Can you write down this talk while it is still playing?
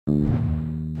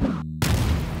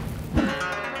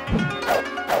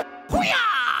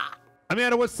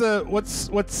Amanda, what's the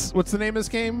name of this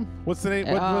game? What's the name?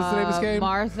 What's the name of this game?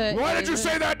 Martha. Why did you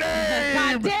say that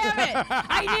name? God damn it!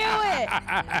 I knew it.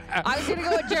 I was gonna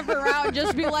go a different route and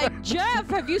just be like, Jeff,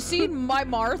 have you seen my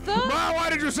Martha? Why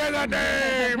did you say that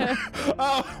name?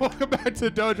 Welcome back to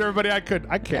Dojo, everybody. I can't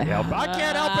help it. I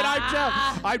can't help it. I'm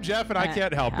Jeff. I'm Jeff, and I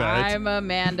can't help it. I'm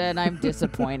Amanda, and I'm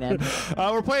disappointed.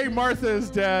 We're playing Martha is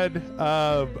Dead,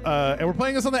 and we're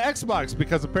playing this on the Xbox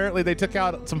because apparently they took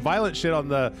out some violent shit on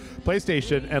the PlayStation,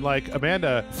 and like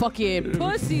Amanda, fucking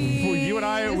pussy. You and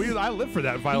I live for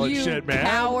that violent shit, man.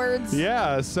 Cowards.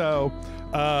 Yeah. So,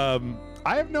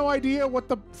 I have no idea what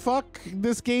the fuck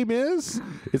this game is.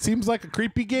 It seems like a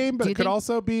creepy game, but it could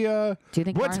also be a. Do you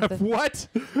think Martha? What?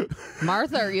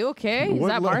 Martha, are you okay? Is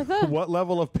that Martha? What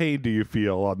level of pain do you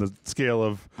feel on the scale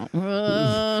of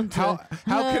how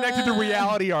connected to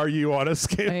reality are you on a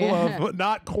scale of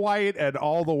not quite and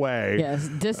all the way? Yes,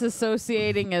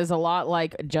 disassociating is a lot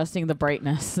like adjusting the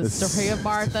brightness. The story of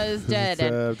Martha is Dead,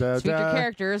 and future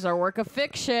characters are work of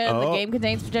fiction. The game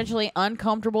contains potentially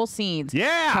uncomfortable scenes.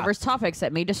 Yeah, covers topics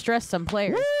that may distress some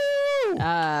players.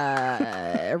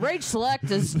 Rage Select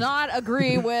does not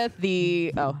agree with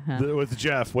the with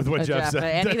Jeff with what Jeff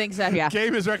said. Anything said, yeah.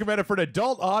 Game is recommended for an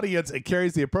adult audience. It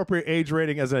carries the appropriate age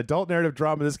rating as an adult narrative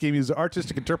drama. This game uses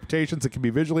artistic interpretations. It can be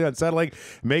visually unsettling,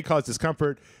 may cause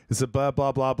discomfort. It's a blah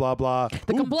blah blah blah blah.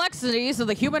 The complexities of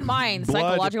the human mind,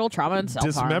 psychological trauma, and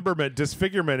self-harm. Dismemberment,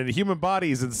 disfigurement, and human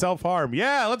bodies and self-harm.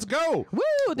 Yeah, let's go.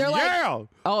 Woo! They're like,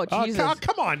 oh Jesus!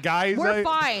 Come on, guys. We're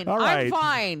fine. All right. I'm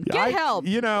fine. Get help.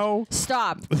 You know.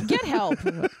 Stop. Get help.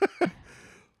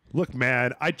 Look,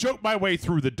 man, I joked my way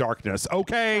through the darkness,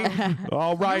 okay?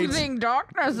 All right. Using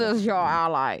darkness as your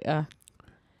ally.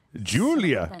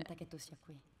 Julia.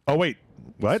 Oh, wait.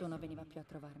 What?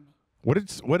 What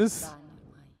is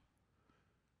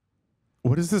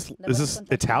this? Is this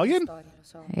Italian?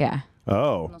 Yeah.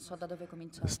 Oh.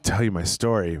 Let's tell you my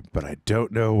story, but I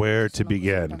don't know where to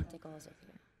begin.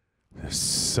 There's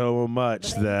so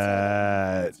much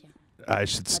that I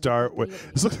should start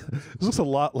with. This looks a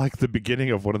lot like the beginning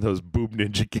of one of those Boob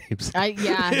Ninja games.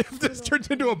 Yeah. If this turns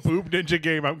into a Boob Ninja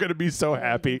game, I'm going to be so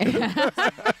happy.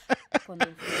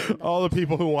 All the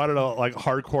people who wanted a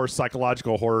hardcore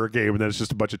psychological horror game, and then it's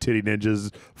just a bunch of titty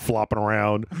ninjas flopping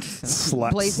around.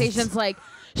 PlayStation's like,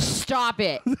 stop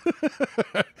it.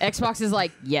 Xbox is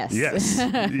like, yes. Yes.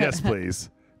 Yes, please.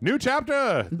 New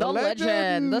chapter. The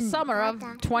legend. The summer of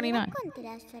 29.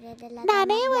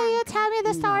 Nanny, will you tell me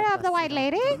the story of the white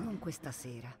lady?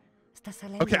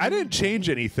 Okay, I didn't change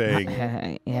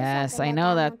anything. Yes, I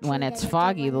know that when it's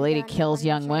foggy, the lady kills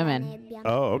young women.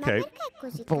 Oh, okay.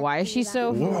 But why is she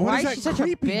so? Why is she such a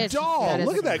bitch? Doll?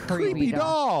 Look at that creepy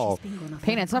doll.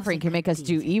 Pain and suffering can make us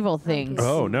do evil things.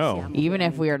 Oh no! Even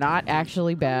if we are not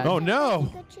actually bad. Oh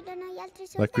no!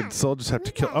 Like we'd still just have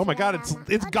to kill. Oh my God!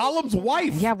 It's Gollum's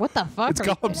wife. Yeah, what the fuck? It's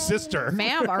Gollum's sister.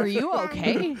 Ma'am, are you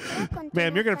okay?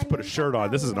 Ma'am, you're gonna have to put a shirt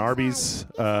on. This is an Arby's.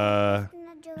 I'll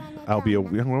be a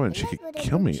young woman. She could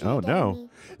kill me. Oh no!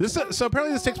 So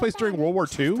apparently this takes place during World War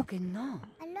II.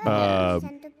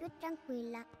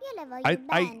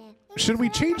 Should we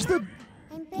change the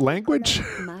language?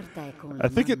 I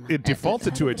think it defaults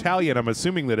it to Italian. I'm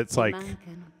assuming that it's like.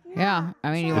 Yeah,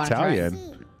 I mean you want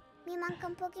Italian.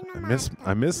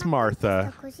 I miss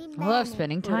Martha. I love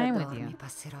spending time with you.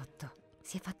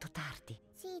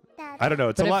 I don't know.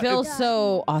 It's but a lot. It feels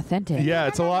so authentic. Yeah,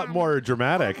 it's a lot more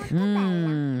dramatic.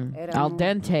 Al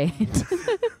dente.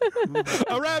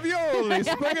 A ravioli,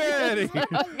 spaghetti.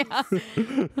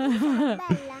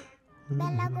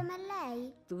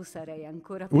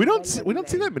 We don't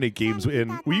see that many games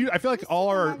in. I feel like all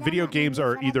our video games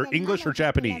are either English or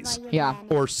Japanese. Yeah.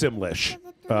 Or Simlish.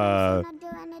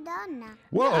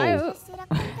 Whoa.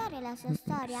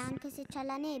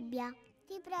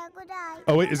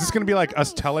 Oh wait, is this going to be like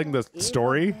us telling the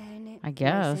story? I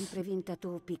guess. Okay.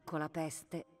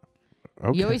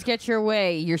 You always get your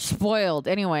way. You're spoiled.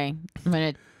 Anyway, I'm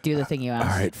going to do the thing you asked.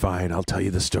 All right, fine. I'll tell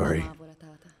you the story.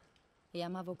 I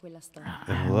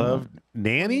love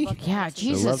Nanny. Yeah,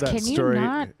 Jesus, I love that can story. You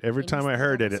not? Every time I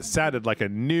heard it, it sounded like a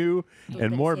new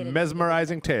and more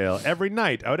mesmerizing tale. Every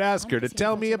night, I would ask her to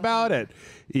tell me about it,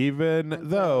 even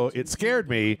though it scared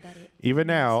me. Even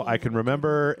now, I can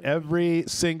remember every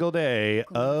single day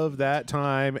of that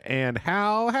time and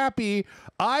how happy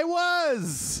I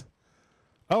was.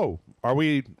 Oh, are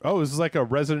we? Oh, this is like a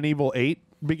Resident Evil 8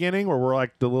 beginning where we're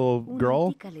like the little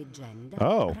girl?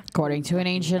 Oh. According to an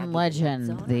ancient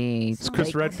legend, the Is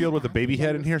Chris Redfield with a baby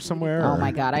head in here somewhere? Oh or-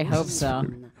 my God, I hope so.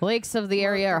 Lakes of the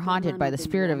area are haunted by the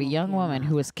spirit of a young woman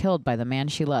who was killed by the man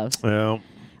she loves. Well.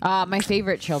 My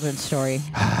favorite children's story.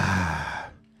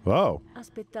 Whoa.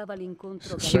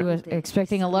 She was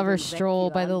expecting a lover's stroll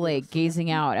by the lake,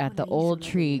 gazing out at the old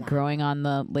tree growing on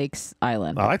the lake's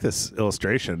island. I like this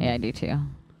illustration. Yeah, I do too.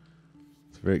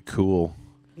 It's very cool.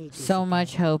 So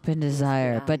much hope and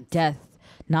desire, but death,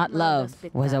 not love,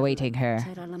 was awaiting her.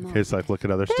 Okay, so like look at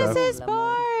other stuff. This is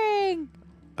boring.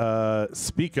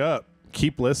 Speak up.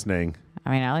 Keep listening.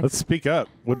 I mean, I like. Let's speak up.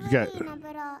 What do you got?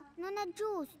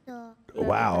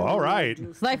 Wow. All right.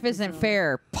 Life isn't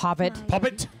fair, Poppet.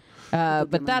 Puppet.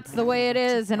 But that's the way it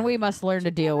is, and we must learn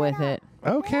to deal with it.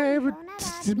 Okay, but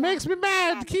it makes me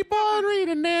mad. Keep on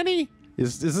reading, Nanny.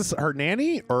 Is this her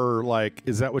nanny, or like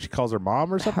is that what she calls her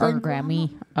mom or something? Her Grammy.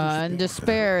 In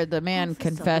despair, the man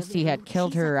confessed he had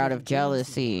killed her out of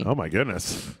jealousy. Oh my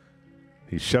goodness.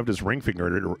 He shoved his ring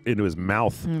finger into his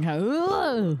mouth.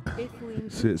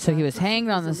 So he was hanged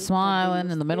on the small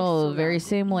island in the middle of the very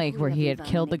same lake where he had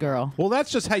killed the girl. Well, that's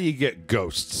just how you get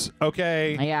ghosts,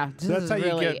 okay? Yeah, this That's is how you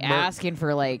really get asking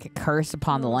for like curse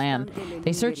upon the land.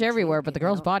 They searched everywhere, but the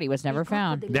girl's body was never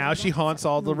found. Now she haunts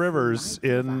all the rivers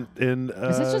in.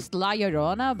 Is this just La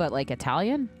Llorona, but like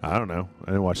Italian? I don't know.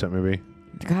 I didn't watch that movie.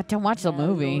 God, don't watch the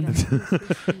movie.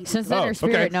 Since then, her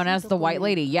spirit, okay. known as the White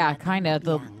Lady, yeah, kind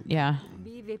of yeah.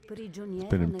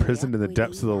 Been imprisoned in the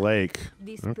depths of the lake.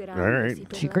 All right.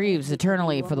 She grieves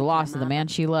eternally for the loss of the man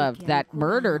she loved that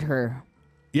murdered her.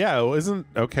 Yeah, well, isn't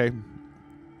okay.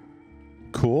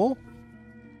 Cool.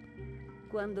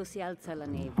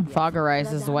 Fog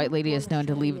arises. The White Lady is known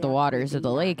to leave the waters of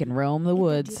the lake and roam the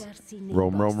woods.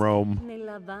 Roam, roam, roam.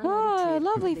 Oh,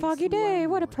 lovely foggy day.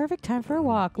 What a perfect time for a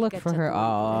walk. Look for her.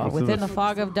 Oh, within the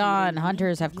fog of dawn,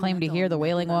 hunters have claimed to hear the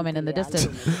wailing woman in the distance.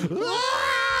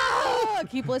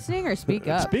 Keep listening or speak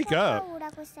up. Speak up.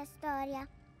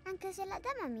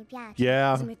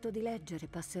 Yeah.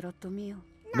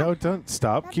 No, don't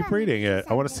stop. Keep reading it.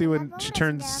 I want to see when she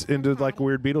turns into like a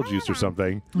weird Beetlejuice or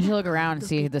something. You should look around and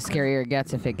see the scarier it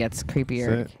gets if it gets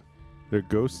creepier. They're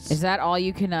ghosts. Is that all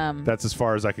you can That's as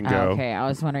far as I can Oh, go. okay, I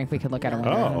was wondering if we could look at a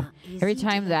window. Oh. Every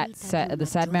time that the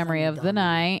sad memory of the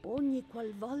night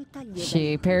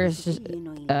she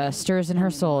stirs in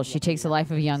her soul, she takes the life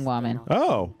of a young woman.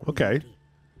 Oh, okay.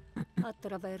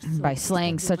 By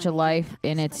slaying such a life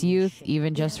in its youth,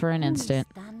 even just for an instant,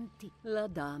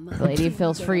 the lady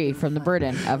feels free from the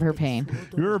burden of her pain.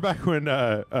 You remember back when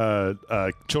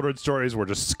children's stories were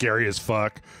just scary as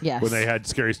fuck? Yes. When they had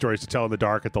scary stories to tell in the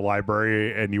dark at the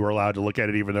library and you were allowed to look at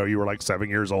it even though you were like 7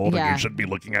 years old and Yeah. you shouldn't be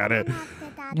looking at it.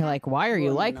 You're like, why are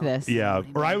you like this? Yeah.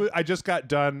 Or I just got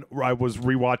done, I was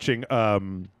rewatching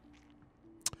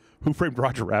Who Framed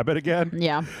Roger Rabbit again?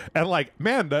 Yeah. And like,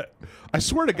 man, I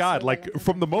swear to God, like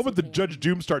from the moment the Judge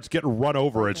Doom starts getting run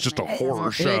over, it's just a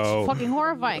horror show. It's fucking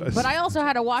horrifying. But I also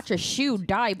had to watch a shoe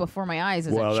die before my eyes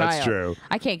as a child. Well, that's true.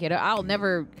 I can't get it. I'll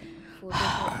never.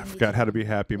 I forgot how to be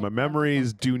happy. My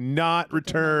memories do not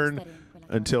return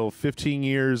until 15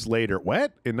 years later.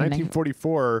 What? In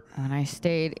 1944. When I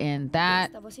stayed in that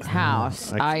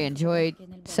house, I enjoyed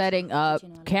setting up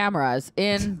cameras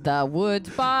in the woods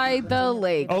by the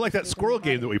lake. Oh, like that squirrel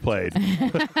game that we played.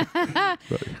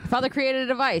 Father created a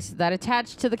device that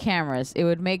attached to the cameras. It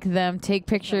would make them take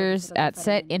pictures at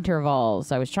set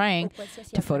intervals. I was trying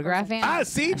to photograph animals.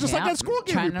 See? Just like that squirrel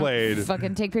game we trying to played.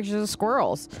 Fucking take pictures of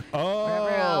squirrels. Oh.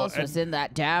 Whatever else was in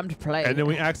that damned place. And then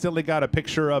we accidentally got a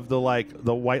picture of the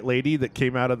white lady that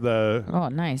came out of the Oh,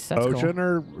 nice. That's ocean cool.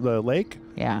 or the lake.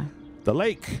 Yeah. The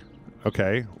lake.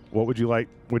 Okay. What would you like?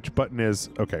 Which button is?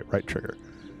 Okay, right trigger.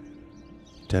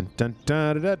 Dun dun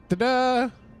dun da da da da.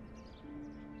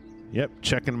 Yep,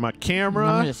 checking my camera.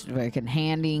 I'm just fucking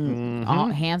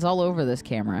hands all over this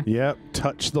camera. Yep,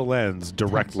 touch the lens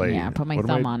directly. Yeah, put my What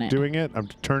thumb am I on it. Doing it. I'm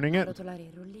turning it.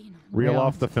 Reel Reel.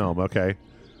 off the film. Okay.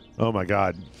 Oh my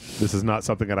God, this is not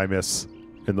something that I miss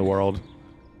in the world.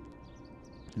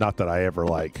 Not that I ever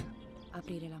like.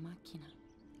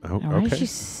 Oh, Why is okay. she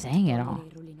saying it all?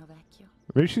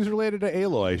 Maybe she's related to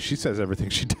Aloy. She says everything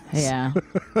she does. Yeah.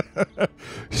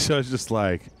 So it's just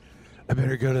like, I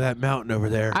better go to that mountain over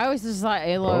there. I always just thought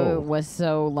Alo Oh. was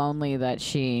so lonely that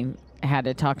she had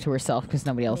to talk to herself because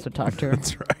nobody else would talk to her.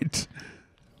 That's right.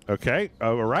 Okay.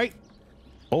 All right.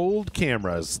 Old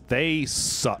cameras. They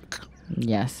suck.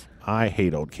 Yes. I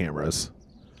hate old cameras.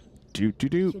 Do.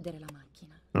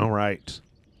 All right.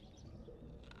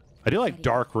 I do like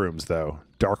dark rooms, though.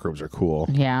 Dark rooms are cool.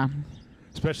 Yeah.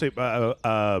 Especially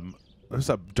there's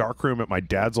a dark room at my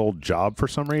dad's old job for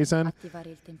some reason,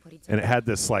 and it had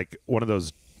this like one of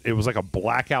those. It was like a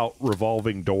blackout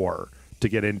revolving door to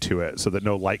get into it, so that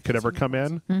no light could ever come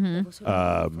in.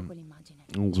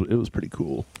 It was pretty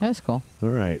cool. That's cool. All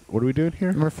right, what are we doing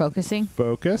here? We're focusing.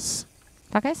 Focus.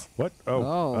 Focus. What?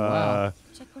 Oh, wow.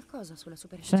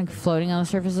 Something floating on the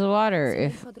surface of the water.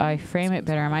 If I frame it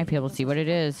better, I might be able to see what it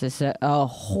is. It's a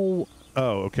whole.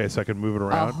 Oh, okay, so I can move it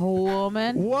around. A whole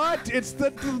woman. What? It's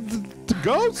the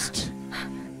ghost.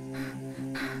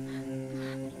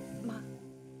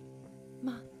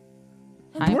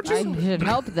 I should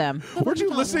help them. Weren't you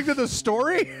listening to the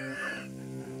story?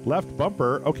 Left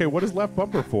bumper. Okay, what is left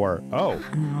bumper for? Oh.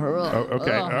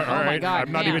 Okay. All right. My God,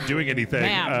 I'm not even doing anything.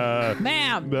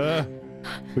 Ma'am.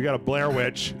 We got a Blair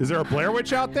Witch. Is there a Blair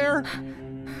Witch out there?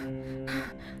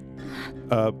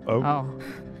 Oh.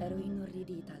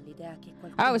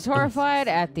 I was horrified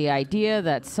at the idea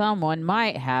that someone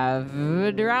might have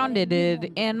drowned it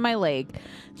in my lake.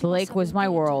 The lake was my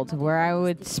world, where I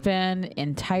would spend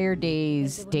entire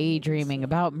days daydreaming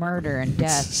about murder and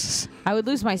death. I would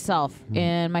lose myself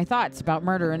in my thoughts about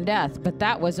murder and death, but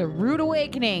that was a rude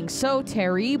awakening, so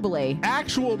terribly.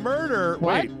 Actual murder?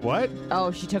 What? Wait, what?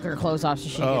 Oh, she took her clothes off so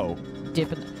she could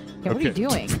dip in the... Yeah, what are you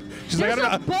doing? She's There's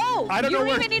like, a boat! I don't know you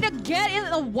where... don't even need to get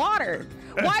in the water!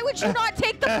 Why would you not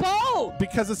take the boat?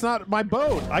 Because it's not my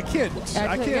boat. I can't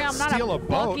I'm not steal a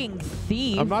boat. Fucking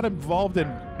thief. I'm not involved in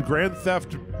grand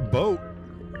theft boat.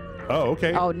 Oh,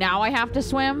 okay. Oh, now I have to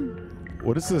swim?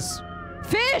 What is this?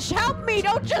 Fish, help me!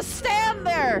 Don't just stand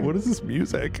there! What is this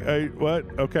music? What?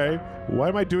 Okay. Why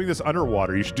am I doing this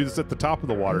underwater? You should do this at the top of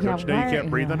the water. Don't you know you can't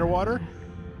breathe underwater?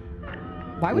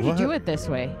 Why would you do it this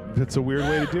way? That's a weird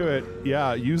way to do it.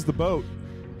 Yeah, use the boat.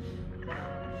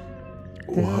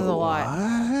 This is a lot.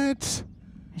 What?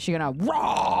 Is she gonna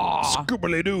raw?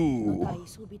 Scoobly-doo.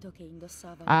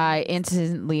 I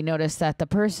instantly noticed that the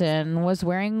person was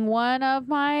wearing one of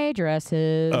my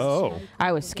dresses. Oh.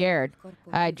 I was scared.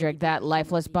 I dragged that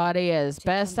lifeless body as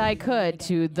best I could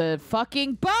to the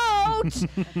fucking boat,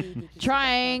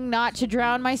 trying not to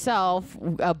drown myself.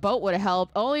 A boat would have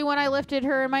helped. Only when I lifted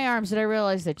her in my arms did I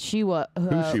realize that she was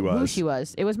who she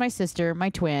was. It was my sister, my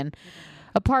twin,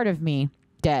 a part of me,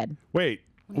 dead. Wait.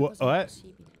 What?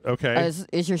 Okay.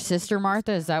 Is your sister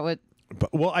Martha? Is that what?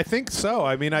 Well, I think so.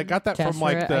 I mean, I got that from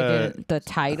like the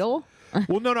title.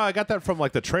 Well, no, I got that from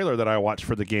like the trailer that I watched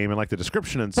for the game and like the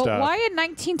description and stuff. But why in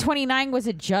 1929 was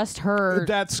it just her?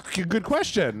 That's a good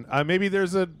question. Maybe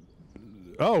there's a.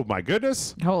 Oh my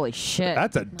goodness! Holy shit!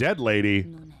 That's a dead lady.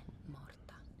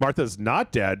 Martha's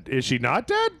not dead. Is she not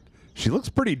dead? She looks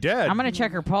pretty dead. I'm gonna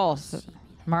check her pulse.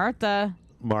 Martha.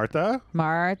 Are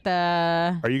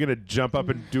you gonna jump up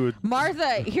and do it?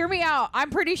 Martha, hear me out. I'm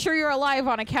pretty sure you're alive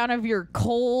on account of your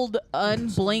cold,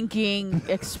 unblinking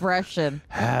expression.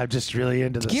 I'm just really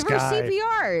into the sky. Give her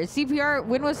CPR. CPR.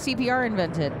 When was CPR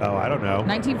invented? Oh, I don't know.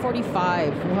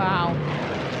 1945. Wow.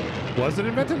 Was it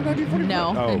invented in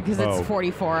 1945? No, because it's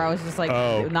 44. I was just like,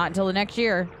 not until the next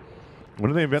year. When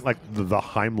did they invent like the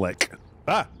Heimlich?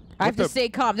 I have to stay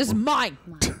calm. This is mine.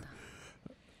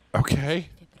 Okay.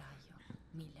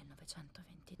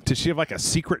 Did she have like a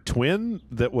secret twin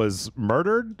that was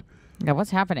murdered? Yeah, what's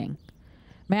happening?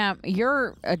 Ma'am,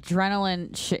 your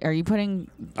adrenaline, are you putting...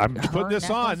 I'm putting this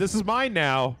on. This is mine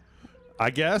now, I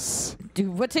guess. Dude,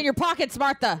 what's in your pockets,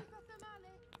 Martha?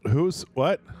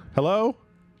 What? Hello?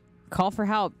 Call for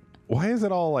help. Why is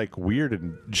it all like weird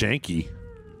and janky?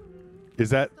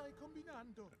 Is that...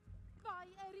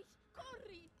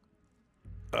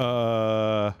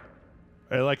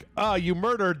 like, you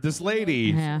murdered this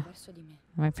lady. Yeah.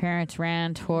 My parents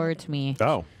ran towards me.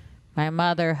 Oh. My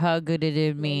mother hugged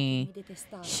me.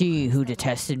 She, who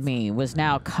detested me, was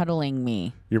now cuddling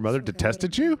me. Your mother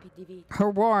detested you? Her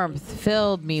warmth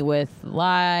filled me with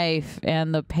life,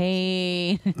 and the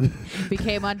pain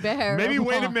became unbearable. Maybe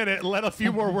wait a minute. Let a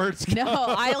few more words go. No,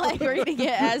 I like reading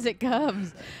it as it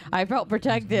comes. I felt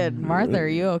protected. Martha, are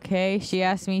you okay? She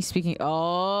asked me, speaking.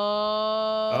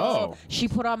 Oh. She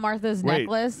put on Martha's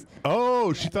necklace.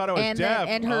 Oh, she thought I was deaf.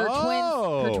 And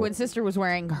her twin sister was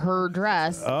wearing her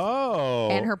dress. Oh.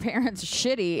 And her parents are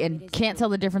shitty and can't tell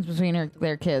the difference between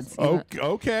their kids.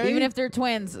 Okay. Even if they're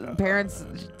twins, parents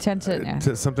tend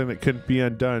to something that couldn't be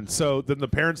undone. So then the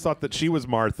parents thought that she was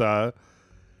Martha.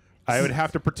 I would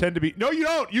have to pretend to be. No, you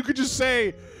don't. You could just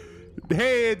say,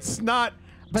 "Hey, it's not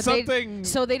something."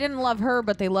 So they didn't love her,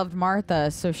 but they loved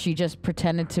Martha. So she just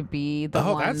pretended to be the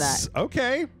one that.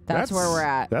 Okay. That's where we're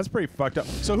at. That's pretty fucked up.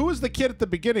 So who was the kid at the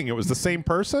beginning? It was the same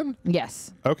person?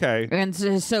 Yes. Okay. And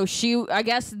so she, I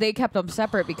guess they kept them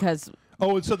separate because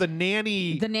Oh, and so the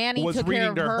nanny was took reading care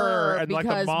of to her, and like the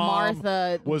because mom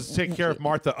Martha was taking care of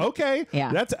Martha. Okay,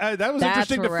 Yeah. that was That's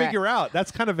interesting to correct. figure out.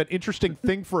 That's kind of an interesting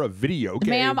thing for a video game.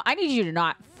 Ma'am, I need you to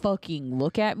not fucking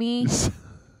look at me.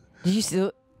 Did you see?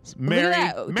 Mary, Look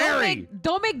at that. Mary.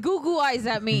 Don't make goo-goo eyes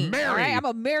at me. Mary. All right? I'm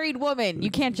a married woman.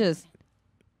 You can't just...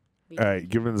 All right,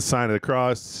 give him the sign of the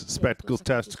cross, spectacles,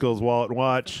 testicles, wallet, and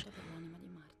watch.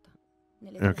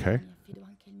 Okay.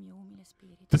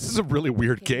 This is a really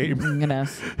weird game. I'm gonna...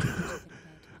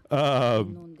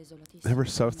 Never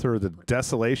suffer through the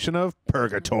desolation of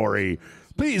purgatory.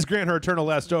 Please grant her eternal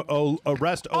rest, O Lord.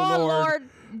 Lord.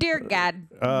 Dear God.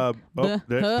 Boop.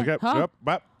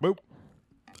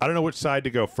 I don't know which side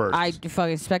to go first. I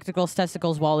fucking spectacles,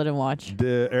 testicles, wallet, and watch.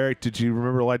 Eric, did you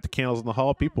remember to light the candles in the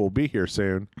hall? People will be here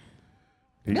soon.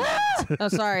 Oh,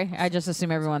 sorry. I just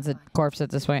assume everyone's a corpse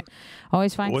at this point.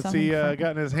 Always find What's something. he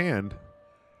got in his hand?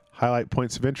 Highlight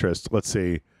points of interest. Let's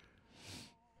see.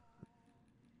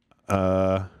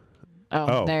 Oh,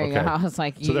 there you okay. go. I was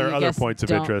like, So there are you other guess points of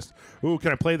don't- interest. Ooh,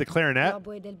 can I play the clarinet?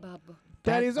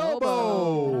 Daddy's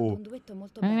oboe.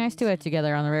 Very nice duet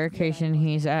together on the rare occasion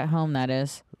he's at home, that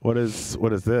is. What is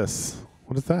this?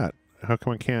 What is that? How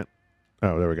come I can't?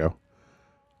 Oh, there we go.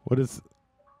 What?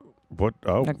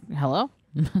 Oh. Hello?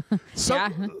 Yeah.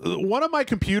 One of my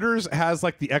computers has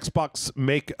like the Xbox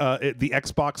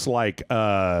like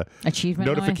Achievement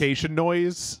notification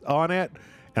noise on it,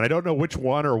 and I don't know which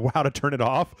one or how to turn it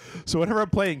off. So whenever I'm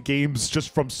playing games,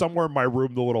 just from somewhere in my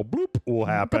room, the little bloop will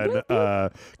happen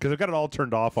because I've got it all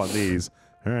turned off on these.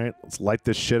 All right, let's light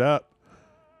this shit up.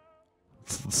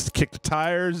 Let's kick the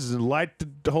tires and light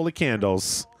the holy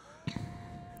candles.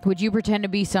 Would you pretend to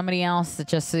be somebody else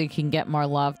just so you can get more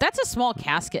love? That's a small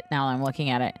casket now that I'm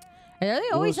looking at it. Are they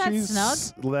always that snug?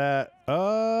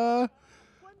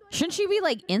 Shouldn't she be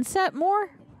like inset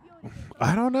more?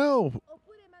 I don't know.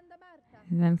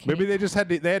 Maybe Maybe they just had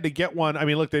to get one. I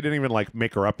mean, look, they didn't even like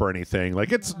make her up or anything.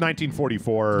 Like it's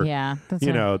 1944. Yeah. That's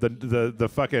You know, the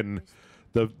fucking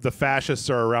the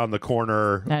fascists are around the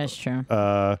corner. That is true.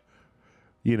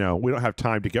 You know, we don't have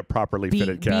time to get properly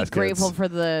fitted caskets. Be grateful for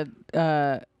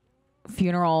the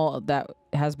funeral that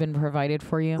has been provided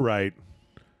for you. Right.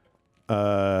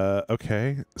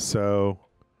 Okay. So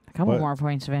A couple more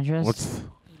points of interest.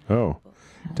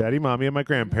 Daddy, Mommy, and my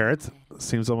grandparents.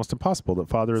 Seems almost impossible that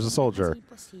Father is a soldier.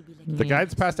 The guy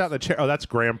that's passed out in the chair. Oh, that's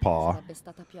Grandpa.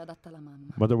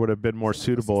 Mother would have been more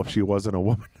suitable if she wasn't a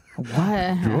woman.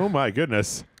 What? Oh my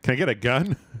goodness. Can I get a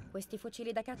gun?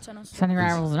 Sunny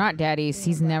rivals are not daddies.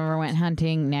 He's never went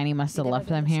hunting. Nanny must have left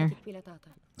them here.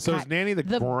 So is Nanny the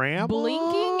grandma?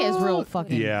 Blinking is real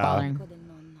fucking bothering.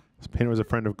 This painter was a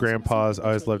friend of Grandpa's. I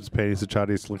always loved his paintings. The child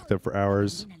used to look at them for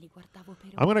hours.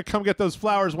 I'm going to come get those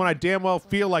flowers when I damn well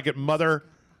feel like it, Mother.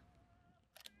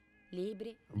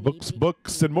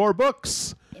 Books, and more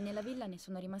books.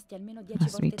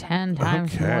 Must be 10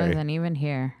 times more than even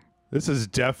here. This is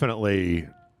definitely,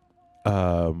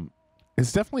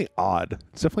 it's definitely odd.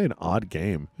 It's definitely an odd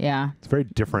game. Yeah. It's very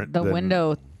different. The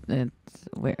window,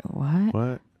 what?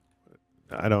 What?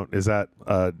 I don't, is that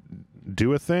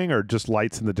do a thing or just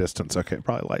lights in the distance? Okay,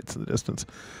 probably lights in the distance.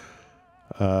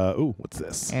 Ooh, what's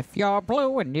this? If you're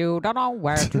blue and you don't know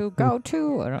where to go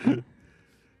to.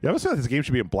 Yeah, I always thought this game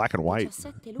should be in black and white.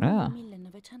 Oh.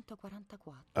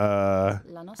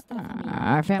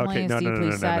 Our family is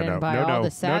deeply saddened by all the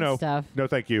sad stuff. No,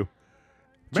 thank you.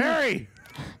 Mary!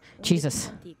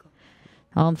 Jesus.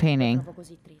 Old painting.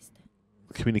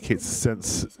 Communicates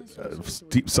sense of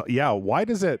deep. Yeah, why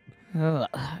does it? Why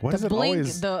does it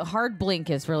always? The hard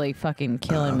blink is really fucking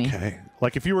killing me. Okay,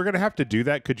 like if you were gonna have to do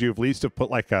that, could you at least have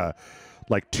put like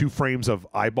 2 frames of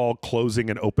eyeball closing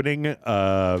and opening,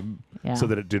 so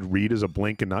that it did read as a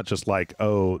blink and not just like,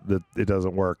 oh, it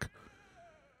doesn't work.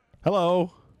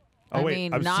 Hello. Oh,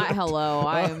 wait, hello.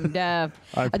 I'm deaf.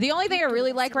 The only thing I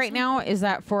really like right now is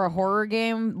that for a horror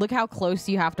game, look how close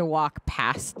you have to walk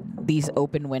past these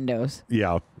open windows.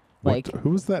 Yeah. Who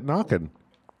was that knocking?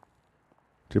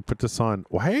 To put this on.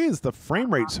 Why is the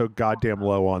frame rate so goddamn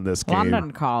low on this game?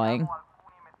 London calling.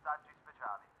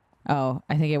 Oh,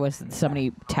 I think it was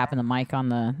somebody tapping the mic on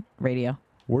the radio.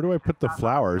 Where do I put the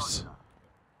flowers?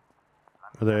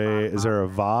 Is there a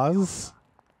vase?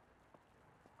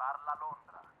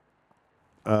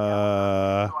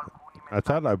 I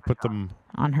thought I put them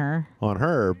on her. On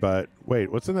her, but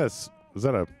wait, what's in this? Is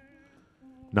that a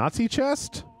Nazi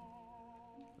chest?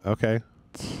 Okay.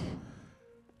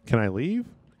 Can I leave?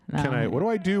 No. Can I? What do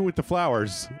I do with the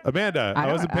flowers? Amanda, I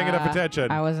wasn't paying enough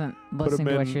attention. I wasn't listening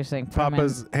to what you were saying.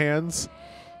 Papa's hands.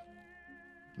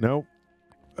 Nope.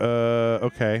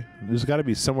 Okay. There's got to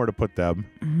be somewhere to put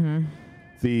them.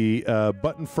 The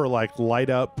button for like light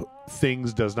up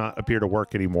things does not appear to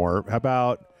work anymore. How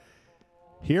about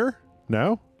here?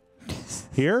 No?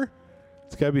 Here?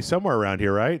 It's got to be somewhere around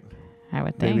here, right? I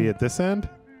would think. Maybe at this end?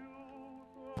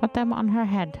 Put them on her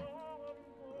head.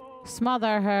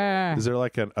 Smother her. Is there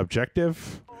like an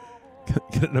objective?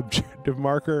 Get an objective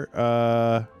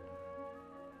marker?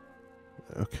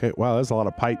 Okay. Wow, there's a lot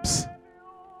of pipes.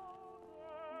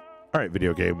 All right,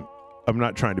 video game. I'm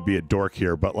not trying to be a dork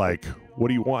here, but like, what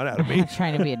do you want out of me? I'm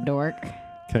trying to be a dork.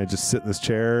 Can I just sit in this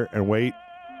chair and wait?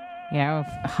 Yeah,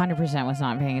 100% was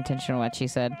not paying attention to what she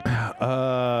said.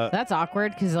 That's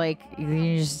awkward because, like,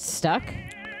 you're just stuck.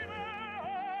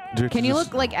 Can you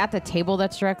look, like, at the table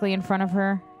that's directly in front of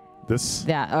her? This?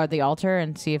 Yeah, or the altar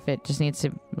and see if it just needs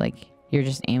to, like, you're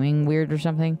just aiming weird or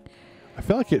something? I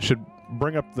feel like it should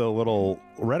bring up the little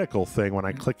reticle thing when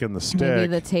I click in the stick. Maybe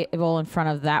the table in front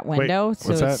of that window, Wait,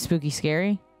 so it's that? spooky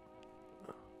scary.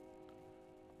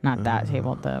 Not that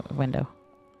table, the window.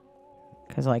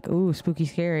 Because, like, ooh, spooky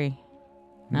scary.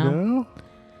 No?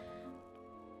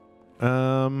 People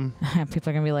are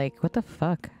going to be like, what the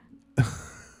fuck?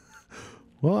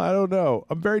 Well, I don't know.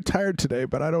 I'm very tired today,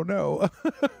 but I don't know.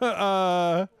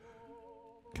 Can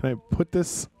I put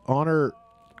this on her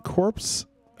corpse?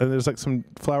 And there's like some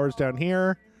flowers down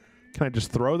here. Can I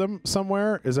just throw them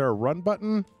somewhere? Is there a run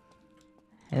button?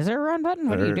 Is there a run button?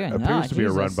 What are you doing? Appears to be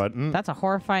a run button. That's a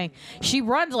horrifying... She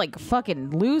runs like a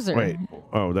fucking loser. Wait.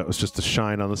 Oh, that was just a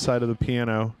shine on the side of the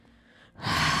piano.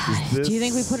 Do you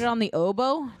think we put it on the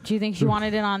oboe? Do you think she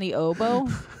wanted it on the oboe?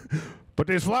 Put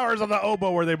these flowers on the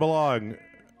oboe where they belong.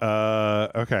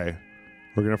 Okay.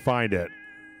 We're going to find it.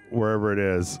 Wherever it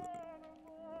is.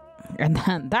 And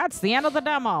then that's the end of the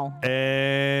demo.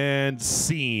 And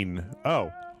scene.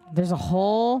 Oh. There's a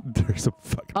whole... There's a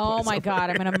fucking Oh my god,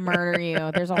 I'm going to murder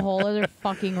you. There's a whole other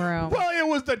fucking room. Well, it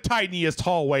was the tiniest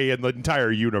hallway in the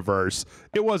entire universe.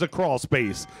 It was a crawl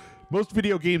space. Most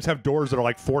video games have doors that are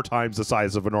like 4 times the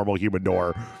size of a normal human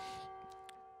door.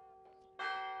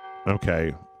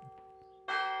 Okay.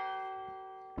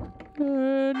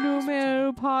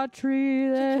 Numero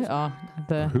patria. Oh,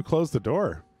 Who closed the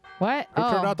door? What? Who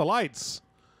turned out the lights?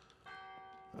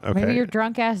 Okay. Maybe your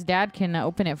drunk ass dad can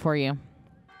open it for you.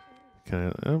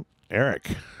 Can I,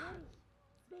 Eric.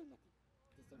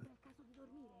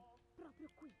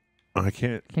 I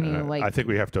can't. Can you like? I think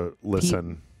we have to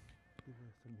listen.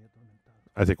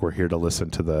 I think we're here to listen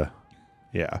to the.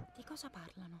 Yeah.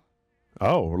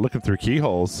 Oh, we're looking through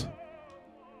keyholes.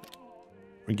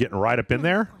 We're getting right up in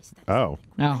there. Oh.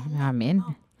 Oh, I'm in.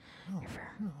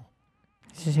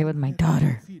 Let's just say with my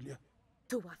daughter.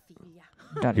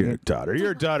 Your daughter.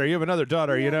 Your daughter. You have another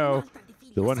daughter, you know.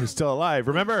 The one who's still alive.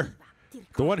 Remember?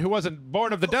 The one who wasn't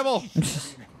born of the devil.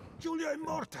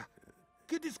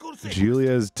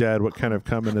 Julia is dead. What kind of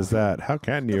comment is that? How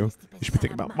can you? You should be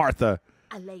thinking about Martha.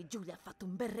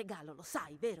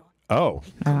 Oh.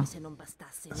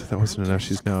 That wasn't enough.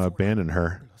 She's now abandoned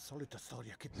her. So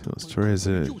the story is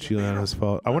Juliana's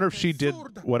fault. I wonder if she did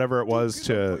whatever it was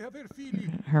to...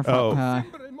 Her fault. Oh.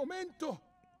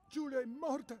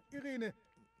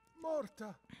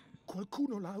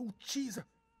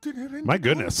 My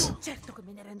goodness.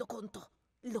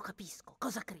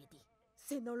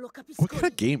 What kind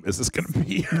of game is this going to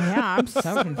be? Yeah, I'm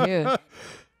so confused.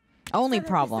 Only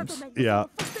problems. Yeah.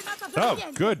 Oh,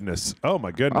 goodness. Oh,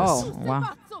 my goodness. Oh,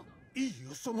 wow. They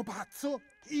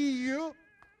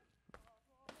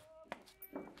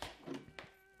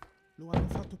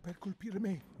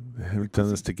haven't done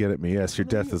this to get at me. Yes, your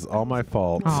death is all my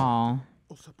fault. Oh.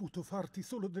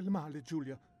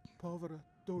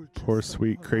 Poor,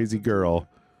 sweet, crazy girl.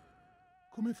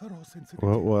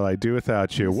 What will I do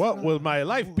without you? What will my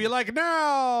life be like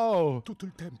now?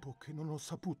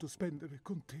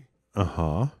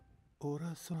 Uh-huh.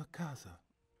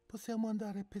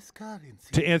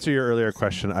 To answer your earlier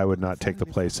question, I would not take the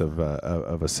place of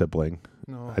a sibling.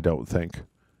 I don't think.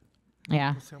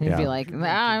 Yeah, you'd be like,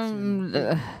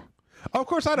 Of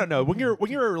course, I don't know. When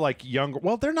you're like young,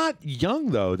 well, they're not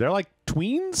young though. They're like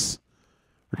tweens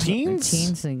or teens.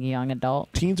 Teens and young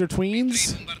adult. Teens or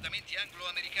tweens.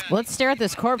 Let's stare at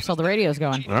this corpse while the radio's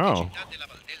going. Oh.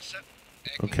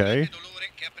 Okay.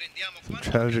 Some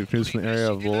tragic news from the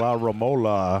area of La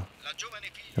Romola.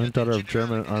 Young daughter of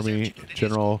German Army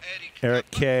General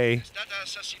Eric K.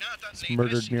 is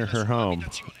murdered near her home.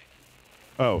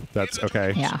 Oh, that's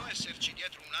okay. Yeah.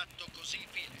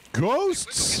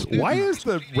 Ghosts? Why does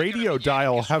the radio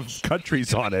dial have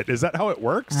countries on it? Is that how it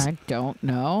works? I don't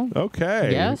know.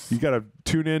 Okay. Yes. You got to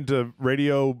tune in to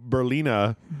Radio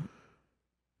Berlina.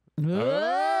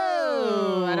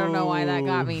 Oh. I don't know why that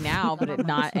got me now, but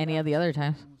not any of the other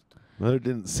times. Mother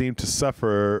didn't seem to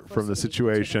suffer from the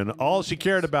situation. All she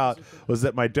cared about was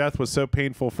that my death was so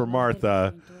painful for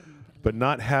Martha, but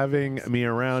not having me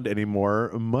around anymore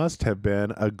must have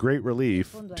been a great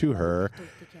relief to her.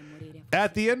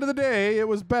 At the end of the day, it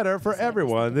was better for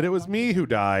everyone that it was me who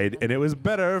died, and it was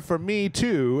better for me,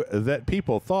 too, that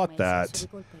people thought that.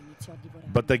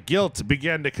 But the guilt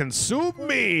began to consume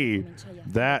me.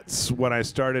 That's when I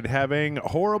started having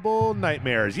horrible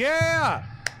nightmares. Yeah!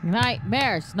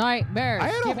 Nightmares. I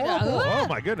had a horrible... Oh,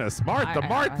 my goodness.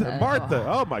 Martha.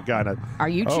 Oh, my God. Are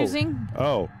you choosing?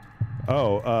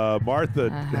 Martha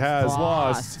has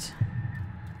lost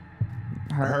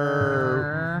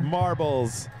her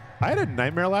marbles. I had a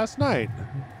nightmare last night.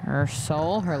 Her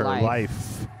soul, her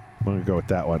life. I'm going to go with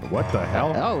that one. What the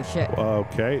hell? Oh, shit.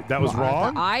 Okay. That was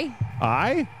wrong.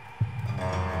 I?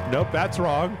 Nope, that's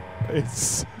wrong.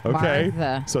 It's okay.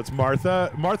 Martha. So it's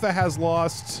Martha. Martha has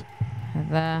lost...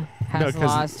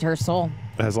 lost her soul.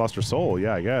 Has lost her soul,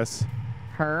 yeah, I guess.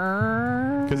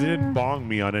 Because it didn't bong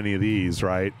me on any of these,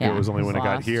 right? Yeah, it was only when I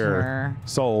got here.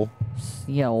 Soul.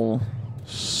 Soul.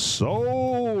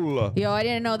 Yo, I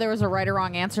didn't know there was a right or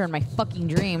wrong answer in my fucking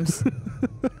dreams.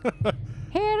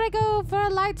 Here I go for a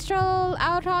light stroll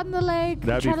out on the lake.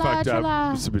 That'd be fucked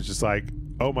up. So it's just like,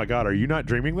 oh my God, are you not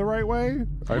dreaming the right way?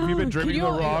 Have you been dreaming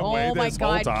the wrong way this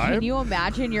whole time? Can you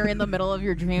imagine you're in the middle of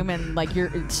your dream and like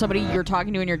somebody you're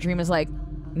talking to in your dream is like,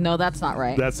 no, that's not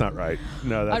right. That's not right.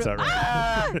 No, that's not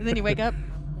right. And then you wake up.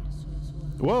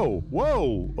 Whoa.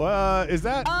 Is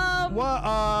that?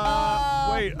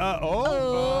 Wait.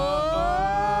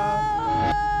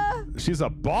 She's a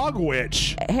bog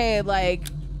witch. Hey, like,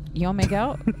 you want to make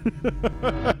out?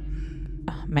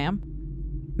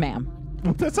 Ma'am.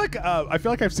 That's like, I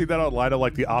feel like I've seen that online of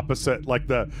like the opposite,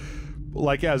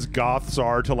 like as goths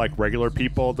are to like regular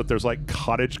people, that there's like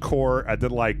cottagecore and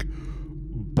then like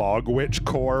bog witch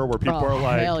core where people are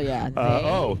like, hell yeah.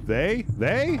 They?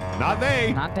 Not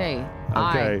they. Not they.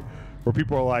 Okay. Where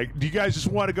people are like, do you guys just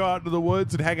want to go out into the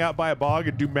woods and hang out by a bog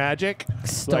and do magic?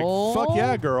 Stole? Like, fuck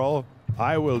yeah, girl.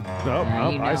 I will.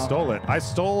 I stole it. I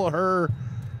stole her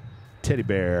teddy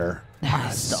bear.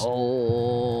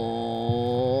 Stole.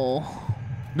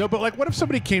 No, but like, what if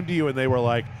somebody came to you and they were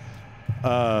like,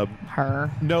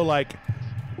 her? No, like,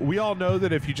 we all know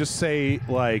that if you just say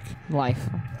like life.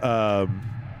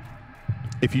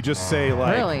 If you just say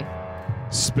like really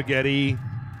spaghetti,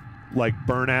 like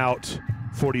burnout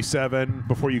 47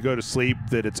 before you go to sleep,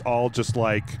 that it's all just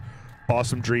like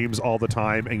awesome dreams all the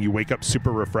time and you wake up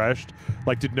super refreshed.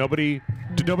 Like, did nobody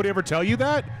ever tell you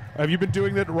that? Have you been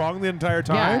doing that wrong the entire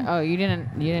time? Yeah. Oh, you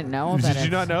didn't know that? Did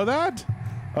you not know that?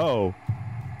 Oh.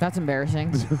 That's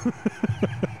embarrassing.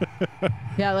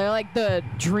 Yeah, they're like the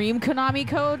dream Konami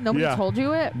code. Nobody told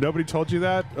you it? Nobody told you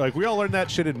that? Like, we all learned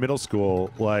that shit in middle school.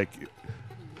 Like,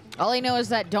 all I know is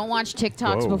that don't watch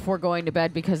TikToks before going to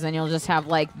bed, because then you'll just have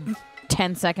like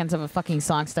 10 seconds of a fucking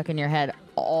song stuck in your head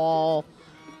all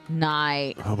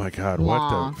night. Oh my God,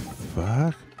 long. What the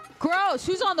fuck? Gross.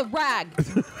 Who's on the rag?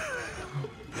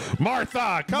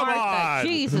 Martha, come on.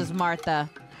 Jesus, Martha.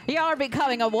 You're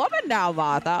becoming a woman now,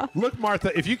 Martha. Look,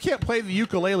 Martha, if you can't play the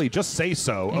ukulele, just say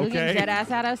so, okay? Looking dead ass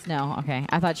at us? No, okay.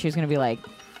 I thought she was going to be like...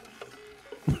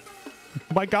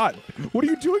 My God, what are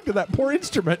you doing to that poor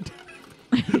instrument?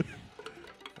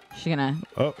 She gonna...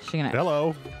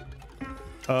 Hello.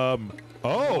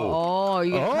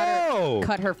 You gonna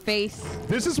cut her face.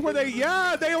 This is where they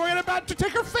were about to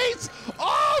take her face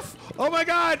off. Oh my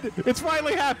God, it's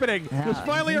finally happening. Yeah. There's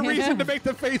finally a reason to make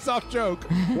the face off joke.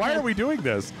 Why are we doing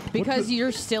this? Because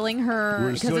you're stealing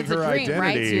her, because it's a dream, identity.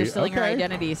 right? So you're stealing her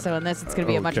identity. So in this, it's going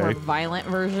to be a much more violent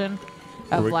version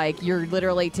of like, you're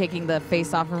literally taking the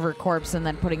face off of her corpse and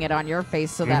then putting it on your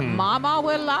face so that Mama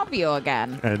will love you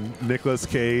again. And Nicolas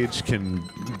Cage can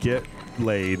get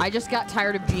laid. I just got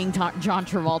tired of being John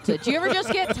Travolta. Do you ever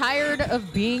just get tired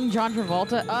of being John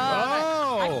Travolta?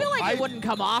 I feel like it wouldn't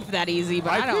come off that easy,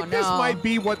 but I don't know. I think this might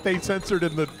be what they censored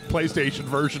in the PlayStation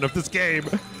version of this game.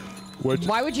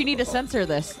 Why would you need to censor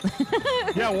this?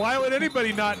 Yeah, why would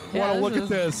anybody not want to look at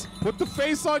this? Put the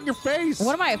face on your face.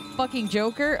 What am I, a fucking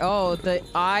Joker? Oh, the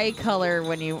eye color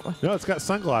when you... No, it's got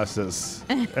sunglasses.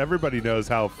 Everybody knows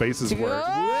how faces work.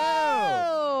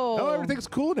 Whoa! Oh, everything's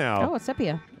cool now. Oh, it's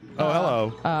sepia. Oh,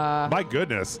 hello. My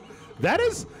goodness. That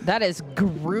is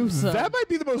gruesome. That might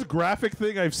be the most graphic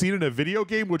thing I've seen in a video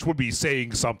game, which would be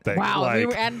saying something. Wow,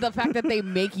 like, and the fact that they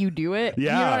make you do it.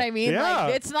 Yeah, You know what I mean? yeah.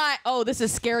 Like, it's not, oh, this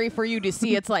is scary for you to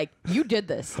see. It's like, you did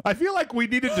this. I feel like we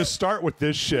needed to start with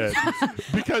this shit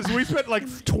because we spent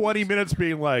like 20 minutes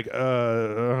being like,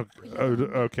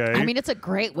 okay. I mean, it's a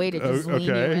great way to just lean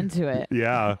you into it.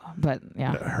 Yeah. But,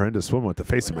 yeah. Horrendous woman with the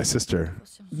face of my sister.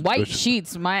 White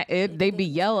sheets, they'd be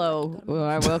yellow when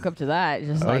I woke up to that.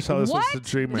 Just I like, saw this was what the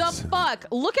dream. the fuck?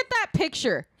 Look at that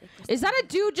picture. Is that a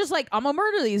dude just like, I'm gonna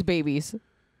murder these babies?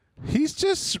 He's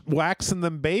just waxing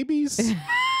them babies.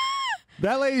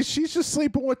 That lady, she's just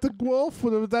sleeping with the wolf.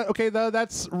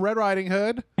 That's Red Riding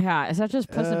Hood. Yeah, is that just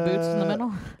Puss in Boots in the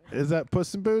middle? Is that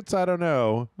Puss in Boots? I don't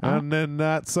know. And then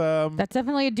that's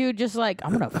definitely a dude just like,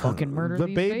 I'm gonna fucking murder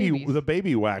these babies. The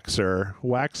baby waxer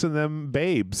waxing them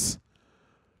babes.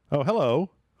 Oh,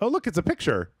 hello. Oh, look, it's a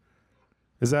picture.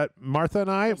 Is that Martha and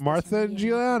I? Martha and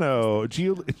Giuliano.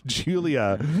 Julia.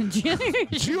 Giuliano.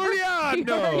 You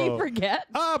already forget?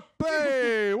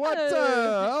 Hey, what's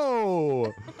up?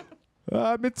 Oh.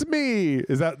 It's me.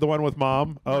 Is that the one with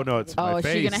mom? Oh, no, it's my is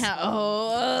face. she gonna have?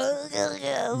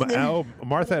 Oh,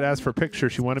 Martha had asked for a picture.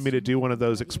 She wanted me to do one of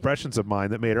those expressions of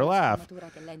mine that made her laugh.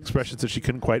 Expressions that she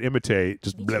couldn't quite imitate.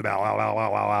 Just blah, blah, blah, blah,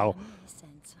 blah, blah.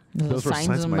 Those were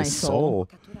signs of my soul.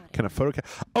 Kind of photo.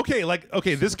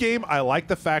 Okay, this game, I like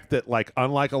the fact that, like,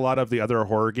 unlike a lot of the other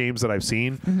horror games that I've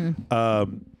seen,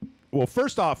 well,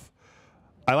 first off,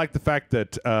 I like the fact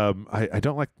that I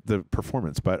don't like the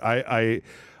performance, but I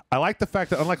like the fact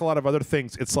that unlike a lot of other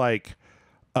things, it's like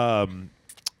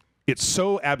it's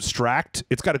so abstract.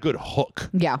 It's got a good hook.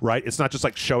 Yeah. Right. It's not just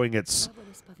like showing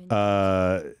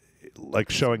like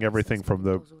showing everything from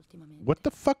the. What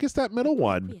the fuck is that middle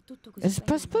one? It's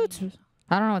Puss Boots.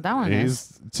 I don't know what that one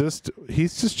is.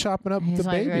 He's just chopping up the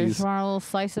like, babies. I just want a little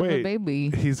slice of a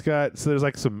baby. He's got there's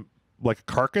like some like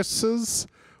carcasses.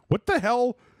 What the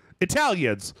hell?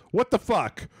 Italians. What the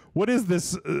fuck? What is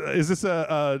this? Is this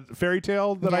a fairy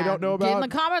tale that I don't know about? Get in the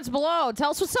comments below. Tell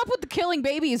us what's up with the killing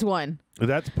babies one.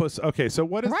 That's Puss. Okay, so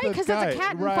what is right? Because that's a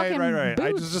cat in fucking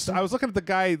boots. I was looking at the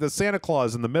guy, the Santa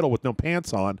Claus in the middle with no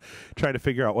pants on, trying to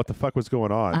figure out what the fuck was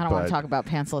going on. I don't want to talk about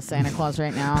pantsless Santa Claus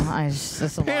right now. It's a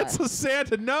pantsless lot.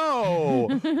 Santa?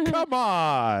 No, come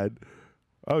on.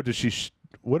 Oh, does she?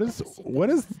 What is?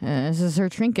 This is her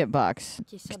trinket box.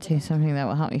 Could say something that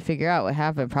will help me figure out what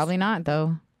happened. Probably not,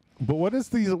 though. But what are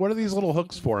these little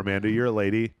hooks for, Amanda? You're a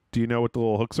lady. Do you know what the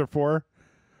little hooks are for?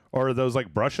 Or are those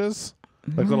like brushes?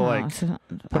 Like little like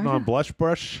putting on blush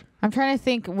brush? I'm trying to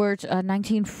think where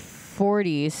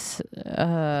 1940s.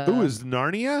 Ooh, is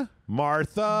Narnia?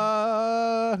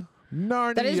 Martha.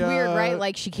 Narnia. That is weird, right?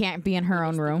 Like she can't be in her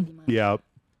own room. Yeah.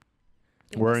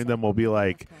 Wearing them will be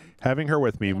like, having her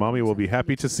with me, mommy will be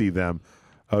happy to see them.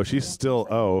 Oh, she's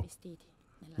still,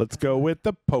 let's go with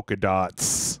the polka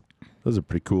dots. Those are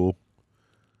pretty cool.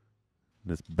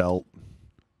 This belt.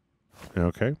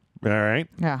 Okay. All right.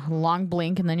 Yeah. Long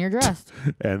blink and then you're dressed.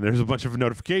 And there's a bunch of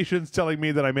notifications telling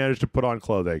me that I managed to put on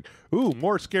clothing. Ooh,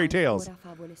 more scary tales.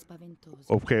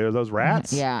 Okay, are those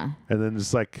rats? Yeah. And then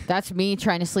just like. That's me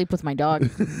trying to sleep with my dog.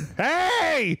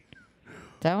 Hey!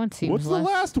 That one seems What's the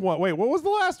last one? Wait, what was the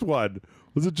last one?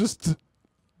 Was it just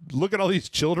look at all these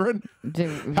children?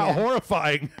 How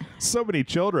horrifying. So many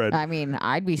children. I mean,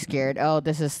 I'd be scared. Oh,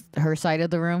 this is her side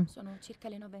of the room?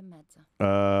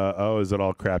 Is it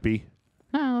all crappy?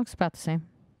 No, it looks about the same.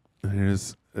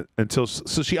 So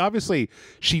she obviously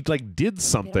like did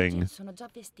something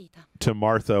to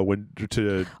Martha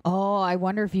to. Oh, I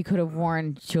wonder if you could have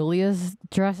worn Julia's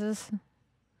dresses.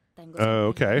 Oh,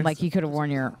 okay. Like you could have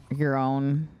worn your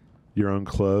own. Your own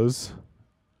clothes.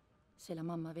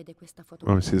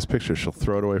 Oh, I see this picture. She'll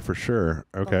throw it away for sure.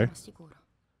 Okay.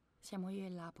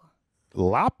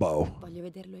 Lapo.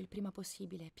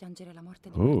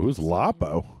 Ooh, who's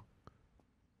Lapo?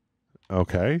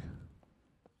 Okay.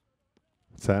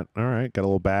 What's that? All right. Got a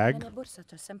little bag.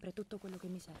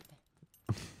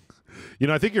 You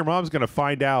know, I think your mom's going to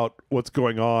find out what's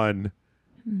going on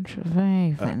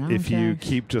if you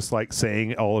keep just like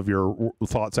saying all of your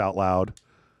thoughts out loud.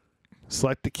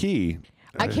 Select the key.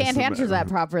 I can't answer that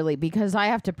properly because I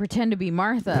have to pretend to be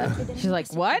Martha. She's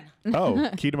like, what? Oh,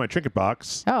 key to my trinket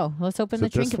box. Oh, let's open the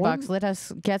trinket box. Let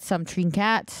us get some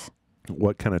trinkets.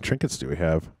 What kind of trinkets do we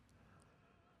have?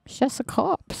 It's just a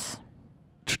corpse.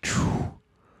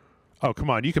 Oh, come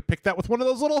on. You could pick that with one of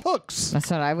those little hooks.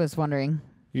 That's what I was wondering.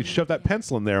 You shove that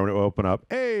pencil in there when it will open up.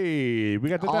 Hey, we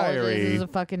got the diary. This is a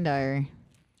fucking diary.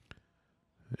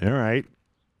 All right.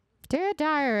 Dear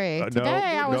diary,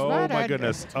 today I was murdered. Oh, my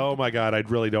goodness. Oh, my God. I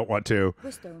really don't want to.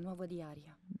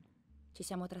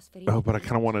 Oh, but I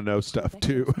kind of want to know stuff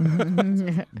too.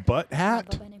 Butt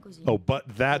hat? Oh, but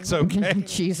that's okay.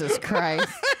 Jesus Christ.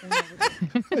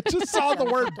 I just saw the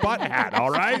word butt hat,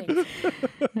 all right?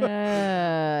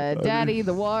 Daddy,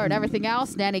 the war, and everything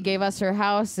else. Nanny gave us her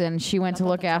house, and she went to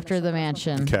look after the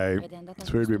mansion. Okay.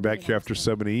 It's weird to be back here after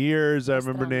so many years. I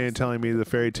remember Nanny telling me the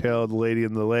fairy tale of the lady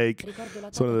in the lake.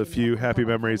 It's one of the few happy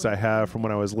memories I have from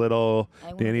when I was little.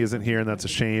 Danny isn't here, and that's a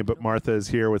shame, but Martha is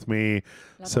here with me.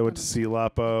 So I went to see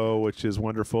Lapo, which is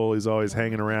wonderful. He's always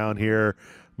hanging around here.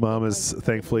 Mom is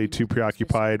thankfully too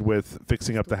preoccupied with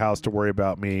fixing up the house to worry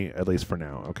about me, at least for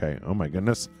now. Okay. Oh, my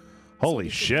goodness. Holy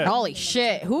shit. Holy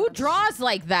shit. Who draws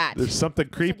like that? There's something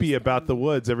creepy about the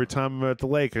woods every time I'm at the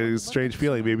lake. A strange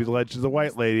feeling. Maybe the legend of the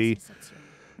white lady.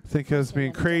 I think I was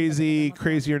being crazy.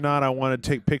 Crazy or not, I want to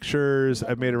take pictures.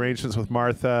 I've made arrangements with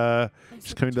Martha.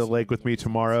 She's coming to the lake with me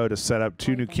tomorrow to set up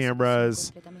 2 new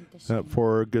cameras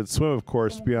for a good swim, of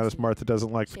course. To be honest, Martha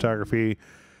doesn't like photography.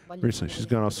 Recently, she's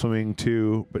gone off swimming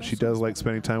too, but she does like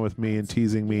spending time with me and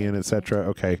teasing me and etc.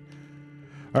 Okay.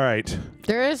 All right.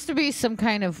 There has to be some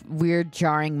kind of weird,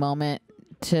 jarring moment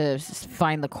to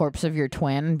find the corpse of your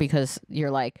twin because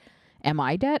you're like, am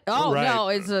I dead? Oh, right. No,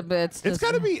 it's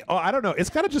got to be, oh, I don't know. It's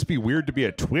got to just be weird to be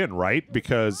a twin, right?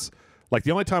 Because, like,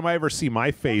 the only time I ever see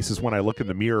my face is when I look in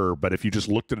the mirror, but if you just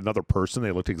looked at another person,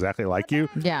 they looked exactly like you.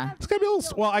 Yeah. It's got to be a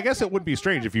little, well, I guess it would be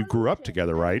strange if you grew up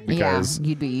together, right? Because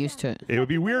you'd be used to it. It would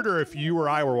be weirder if you or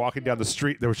I were walking down the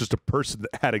street, there was just a person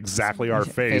that had exactly our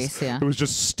face. Yeah. Who was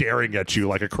just staring at you,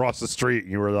 like, across the street,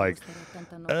 and you were like,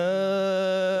 I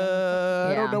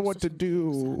don't know what to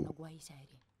do.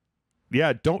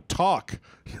 Yeah, don't talk.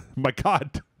 My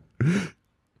God.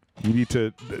 You need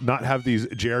to not have these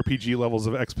JRPG levels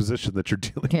of exposition that you're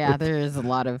dealing with. Yeah, there is a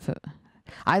lot of...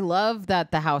 I love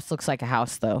that the house looks like a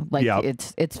house, though. Like,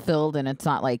 it's filled, and it's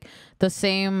not like the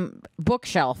same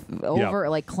bookshelf over,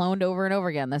 like, cloned over and over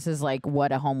again. This is, like,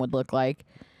 what a home would look like.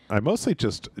 I mostly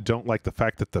just don't like the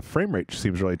fact that the frame rate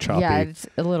seems really choppy. Yeah, it's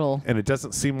a little... And it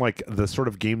doesn't seem like the sort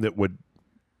of game that would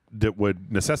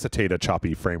necessitate a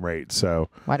choppy frame rate, so...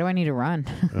 Why do I need to run?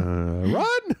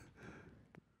 Run!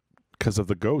 Because of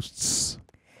the ghosts.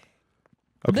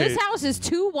 Okay. This house is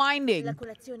too winding.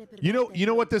 You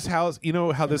know what this house, you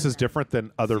know how this is different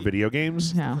than other video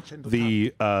games? Yeah.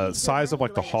 The size of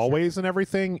like the hallways and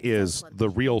everything is the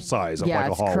real size of like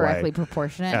a hallway. Yeah, it's correctly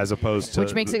proportionate. As opposed to...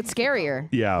 Which makes it scarier.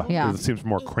 Yeah. Yeah. It seems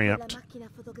more cramped.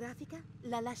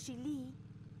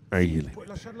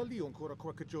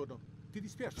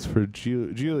 It's for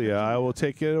Julia. I will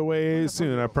take it away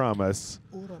soon, I promise.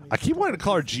 I keep wanting to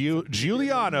call her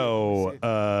Giuliano.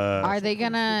 Are they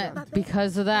gonna,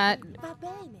 because of that,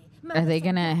 are they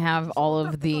gonna have all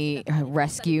of the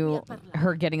rescue,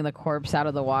 her getting the corpse out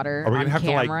of the water Are we on gonna have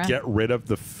camera? to like get rid of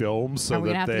the film so Are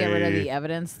we gonna have to get rid of the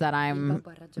evidence that I'm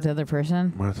the other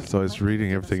person? Martha's always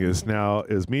reading everything. Is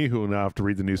me who will now have to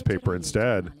read the newspaper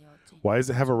instead. Why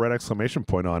does it have a red exclamation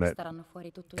point on it?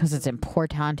 Because it's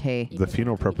importante. The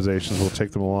funeral preparations will take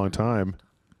them a long time.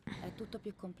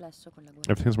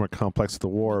 Everything's more complex with the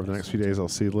war. Over the next few days, I'll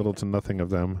see little to nothing of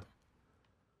them.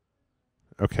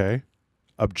 Okay.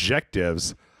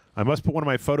 Objectives. I must put one of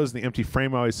my photos in the empty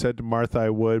frame. I always said to Martha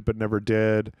I would, but never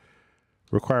did.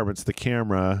 Requirements. The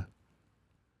camera.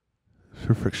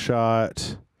 Perfect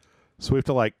shot. So we have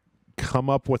to, like,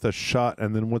 come up with a shot,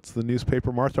 and then what's the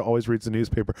newspaper? Martha always reads the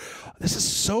newspaper. This is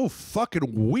so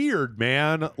fucking weird,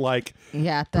 man. Like,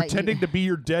 pretending to be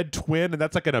your dead twin, and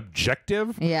that's like an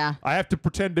objective. Yeah. I have to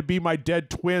pretend to be my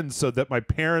dead twin so that my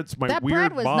parents, that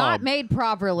weird bread was mom, not made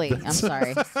properly. I'm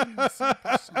sorry.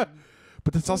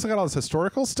 But it's also got all this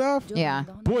historical stuff. Yeah.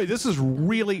 Boy, this is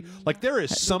really, like, there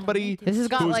is somebody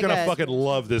who's like gonna fucking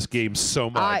love this game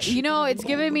so much. You know, it's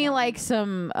giving me like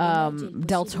some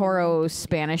Del Toro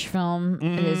Spanish film.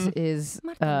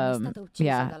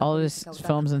 Yeah, all his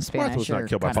films in Spanish. Martha was not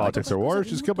killed by politics or war.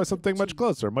 She's killed by something much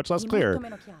closer, much less clear.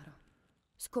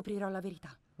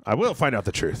 I will find out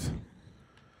the truth.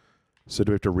 So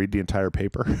do we have to read the entire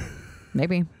paper?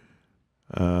 Maybe.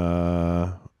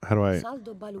 How do I?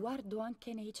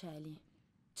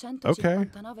 Okay.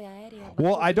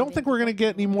 Well, I don't think we're gonna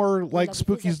get any more like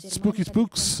spooky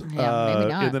spooks in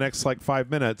the next like 5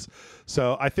 minutes.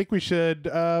 So I think we should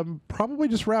probably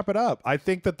just wrap it up. I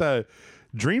think that the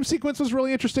dream sequence was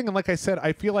really interesting, and like I said,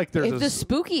 I feel like there's the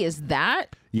spooky is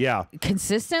that. Yeah.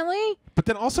 consistently, But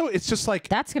then also, it's just like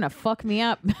that's gonna fuck me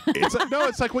up. it's like, no,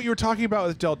 it's like what you were talking about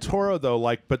with Del Toro, though.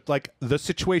 Like, but like the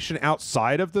situation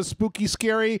outside of the spooky,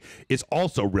 scary is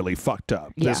also really fucked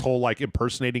up. Yeah. This whole like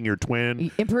impersonating your twin,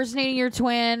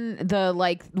 the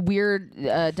like weird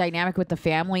dynamic with the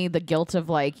family, the guilt of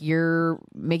like you're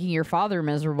making your father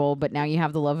miserable, but now you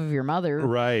have the love of your mother,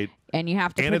 right? And you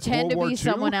have to And it's pretend to World War be II?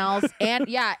 someone else, and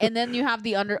and then you have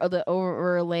the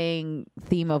overlaying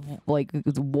theme of like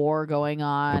war going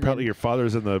on. Apparently, your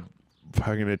father's in the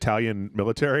fucking Italian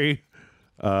military.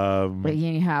 But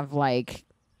you have like,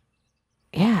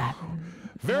 yeah.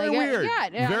 Very Like, weird.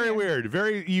 Very weird.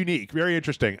 Very unique. Very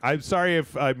interesting. I'm sorry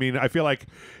if I feel like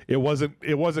it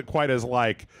wasn't quite as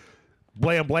like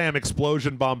blam blam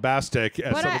explosion bombastic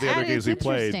as some of the other games we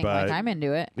played, but like, I'm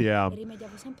into it. yeah.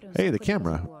 Hey, the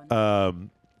camera.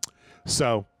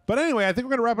 But anyway, I think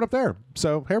we're gonna wrap it up there.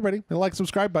 So hey everybody, hit the like,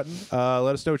 subscribe button.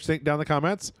 Let us know what you think down in the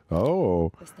comments.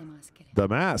 Oh, the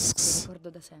masks.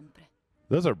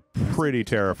 Those are pretty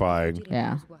terrifying.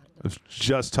 Yeah. I was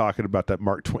just talking about that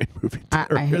Mark Twain movie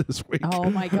earlier this week.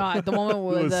 Oh my god, the one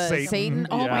with Satan.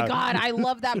 Oh my Yeah. god, I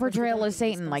love that portrayal of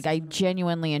Satan. Like, I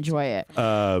genuinely enjoy it.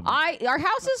 Our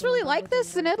houses really like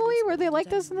this in Italy. Were they like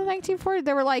this in the 1940s?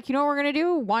 They were like, you know what we're gonna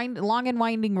do? Long and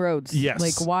winding roads. Yes.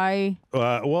 Like, why?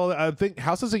 Well, I think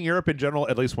houses in Europe in general,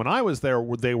 at least when I was there,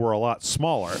 they were a lot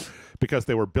smaller because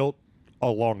they were built a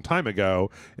long time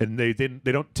ago, and they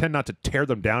don't tend not to tear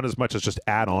them down as much as just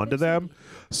add on to them.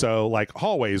 So like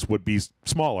hallways would be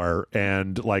smaller,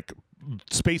 and like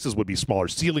spaces would be smaller,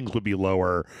 ceilings would be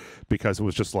lower, because it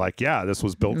was just like, yeah, this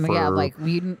was built for like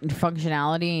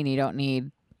functionality, and you don't need.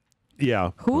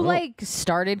 Yeah. Who like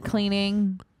started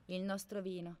cleaning?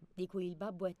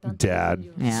 Dad.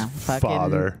 Yeah.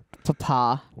 Father.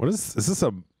 Papa. What is this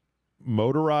a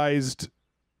motorized?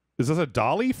 Is this a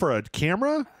dolly for a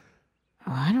camera?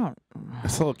 Oh, I don't.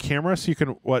 It's a little camera, so you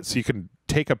can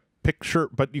take a picture,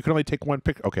 but you can only take one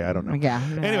picture. Okay, I don't know. Yeah.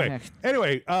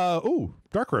 Anyway, ooh,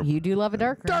 dark room. You do love a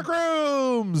dark room. Dark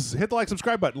rooms. Hit the like,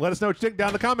 subscribe button. Let us know what you think down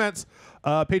in the comments.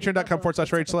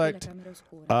 Patreon.com/Rage Select.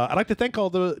 I'd like to thank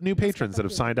all the new patrons that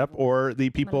have signed up, or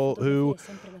the people who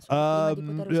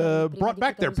brought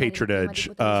back their patronage,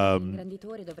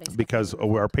 because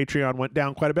our Patreon went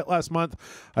down quite a bit last month.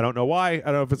 I don't know why. I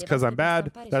don't know if it's because I'm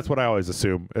bad. That's what I always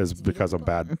assume, is because I'm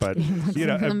bad. But you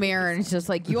know, in the mirror, and it's just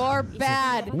like, you're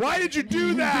bad. Why did you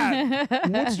do that?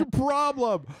 What's your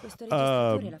problem?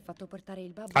 I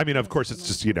mean, of course, it's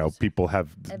just, you know, people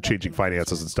have changing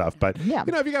finances and stuff. But yeah.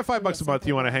 You know, if you got $5 a month,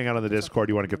 you want to hang out on the Discord,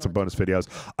 you want to get some bonus videos.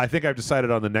 I think I've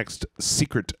decided on the next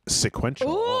secret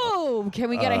sequential. Ooh, can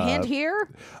we get a hint here?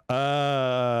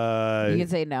 You can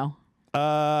say no.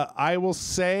 I will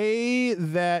say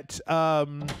that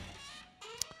I'm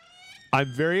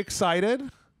very excited,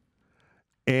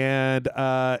 and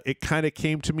it kind of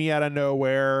came to me out of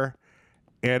nowhere,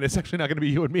 and it's actually not going to be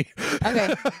you and me.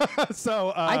 Okay.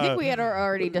 So I think we had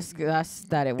already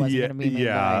discussed that it wasn't going to be me.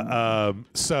 Yeah.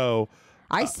 So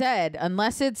I said,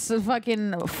 unless it's a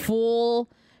fucking full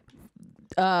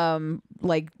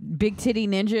like big titty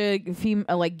ninja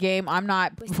like game, I'm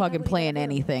not fucking playing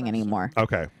anything anymore.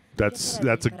 Okay. That's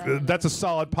a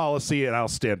solid policy, and I'll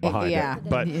stand behind it.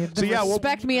 But so yeah,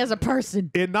 respect me as a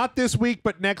person. And not this week,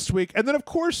 but next week. And then of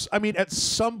course, I mean, at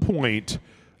some point,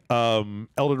 Elden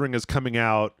Ring is coming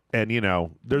out, and you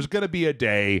know, there's gonna be a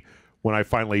day when I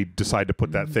finally decide to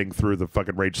put that thing through the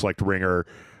fucking Rage Select ringer.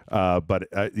 But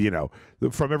you know,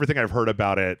 from everything I've heard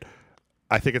about it,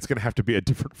 I think it's going to have to be a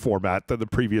different format than the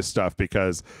previous stuff,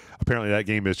 because apparently that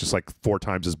game is just like 4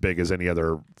 times as big as any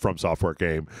other From Software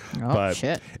game. Oh, but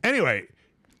shit. Anyway,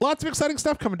 lots of exciting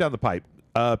stuff coming down the pipe.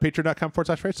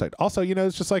 Patreon.com/Rage Select. Also, you know,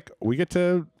 it's just like we get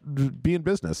to be in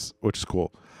business, which is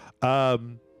cool. Oh,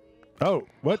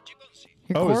 what?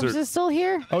 Your corpse is still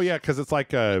here? Oh, yeah, because it's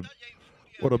like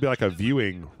it'll be like a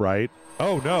viewing, right?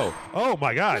 Oh, no. Oh,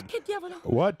 my God.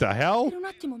 What the hell?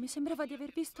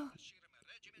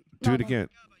 Do it again.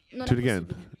 Do it again.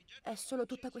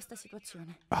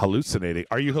 Hallucinating.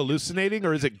 Are you hallucinating,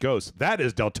 or is it ghost? That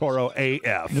is Del Toro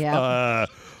AF. Yeah.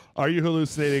 Are you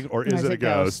hallucinating, or is it a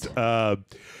ghost?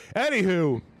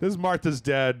 Anywho, this is Martha's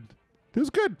Dead. It was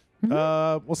good.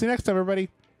 We'll see you next time, everybody.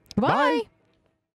 Bye. Bye.